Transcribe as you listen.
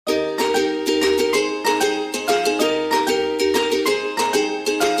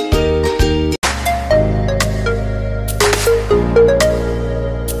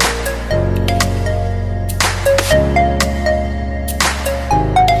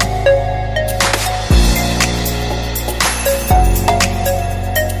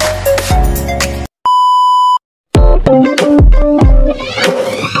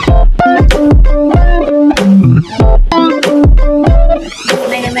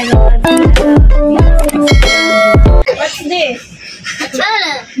What's this?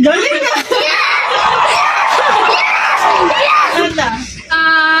 Galing na.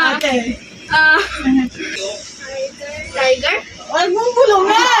 Ate. Tiger? Huwag mong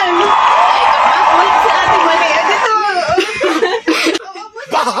bulungan. Wala si ate mali. Dito.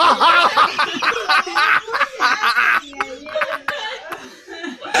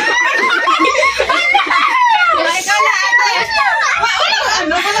 Ikaw na ate.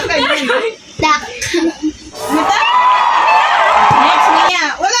 Walang ganyan. Duck. Mata? Next niya.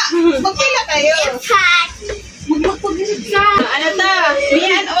 Wala. Magpila kayo. Cat. Ano ta?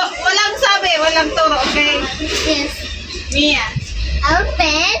 Mia, walang sabi. Walang turo. Okay? Yes. Mia.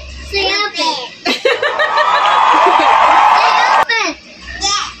 Open. Say open.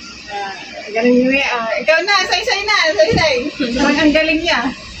 Galing ni Mia. Ikaw na. Say-say na. Say-say. Ang galing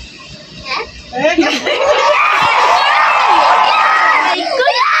niya. Yes.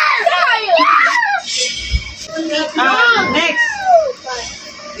 Next.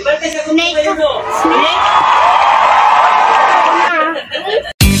 Snake. Snake.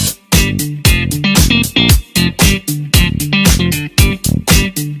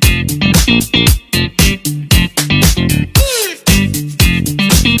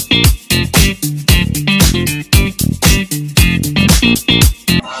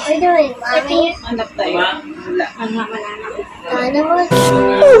 What are you doing, Mommy? Hanap tayo. Wala.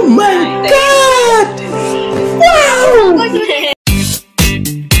 Oh my God! Wow!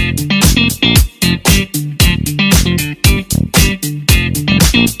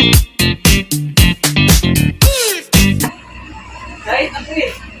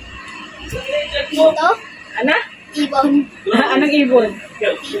 Ito? Ano? Ibon. Anong ibon?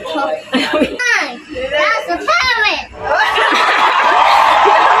 That's a parrot.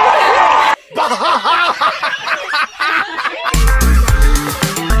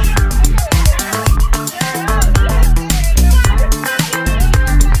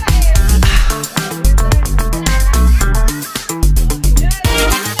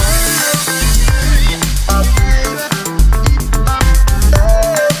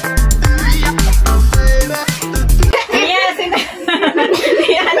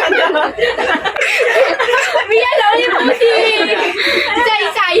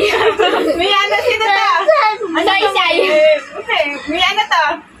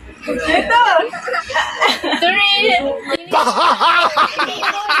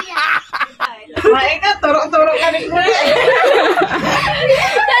 Ikaw, turo-turo ka rin ko.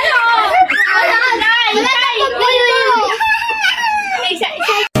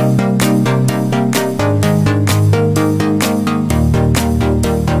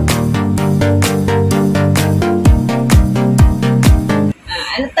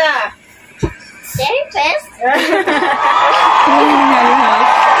 Ano ta? Therapist?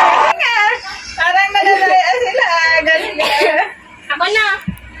 Parang malalaya sila. Galing ka. Ako na.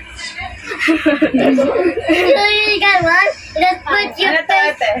 You got one? Let's put your Ano to,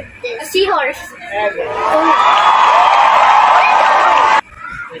 ate? seahorse.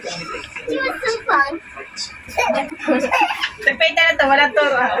 It was so fun. Tapita na to, wala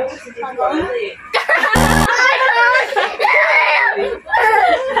turo.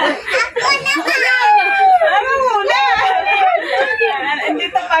 Ano muna?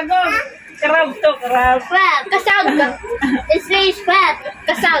 Andito pagod. Crab to, crab. Crab. Kasag. It says crab.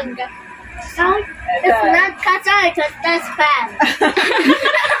 Kasag. Kasag? It's not kasag. That's crab.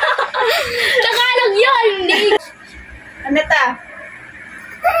 Tagalog yun. Ano ta?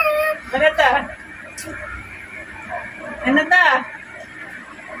 Ano ta? Ano ta?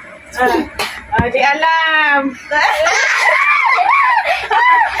 Di alam.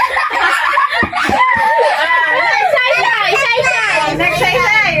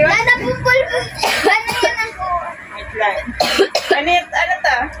 Nagsay-say. Ano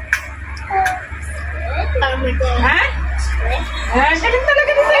ta? Ha? Galing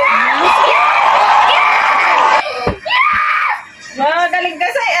talaga ni Say. Galing ka,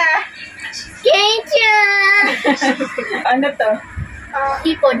 Say, Thank you. Ano to?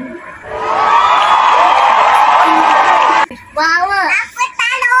 Hipon. Wow. Ako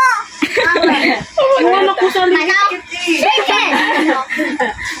talo. Ano ko sa Manok. Chicken.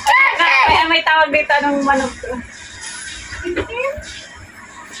 Kaya may tawag dito anong manok to.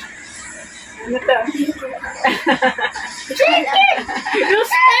 Ano to? Chicken.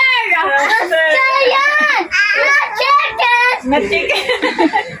 Rooster. Rooster yan. Not chicken. Not chicken.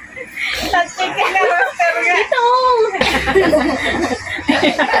 Not chicken na roster nga. Ito.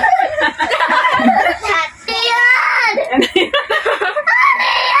 Hati yan. Hati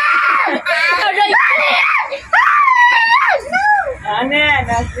yan. Aray. Ano yan?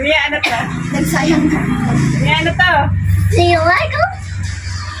 Ayan. Mia, ano to? Nagsayang ka. Mia, ano to? Do you like them?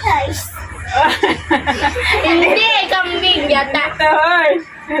 Nice. Hindi, kambing yata. Ito, horse.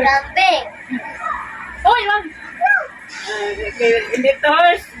 Kambing. Uy, wag. Hindi to,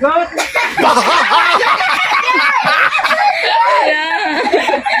 horse. Goat.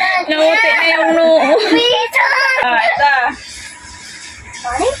 Nauti na yung noo. Peter. Ito.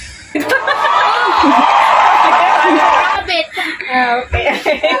 What? Rabbit. Okay.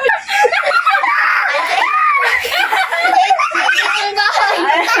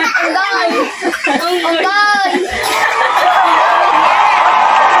 Unggoy.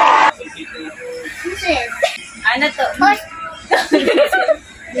 Ano to?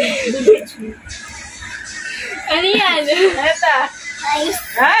 Ano yan? Ano to? Nice.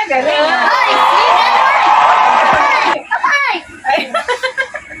 Galing. Ay! Ay! Ay.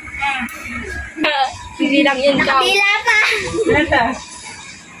 Hindi lang yun daw. Nakapila pa. Ano to?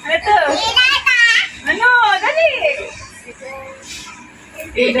 Ano to? Pila pa. Ano? Dali.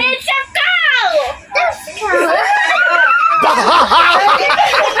 It's a cow! That's a cow.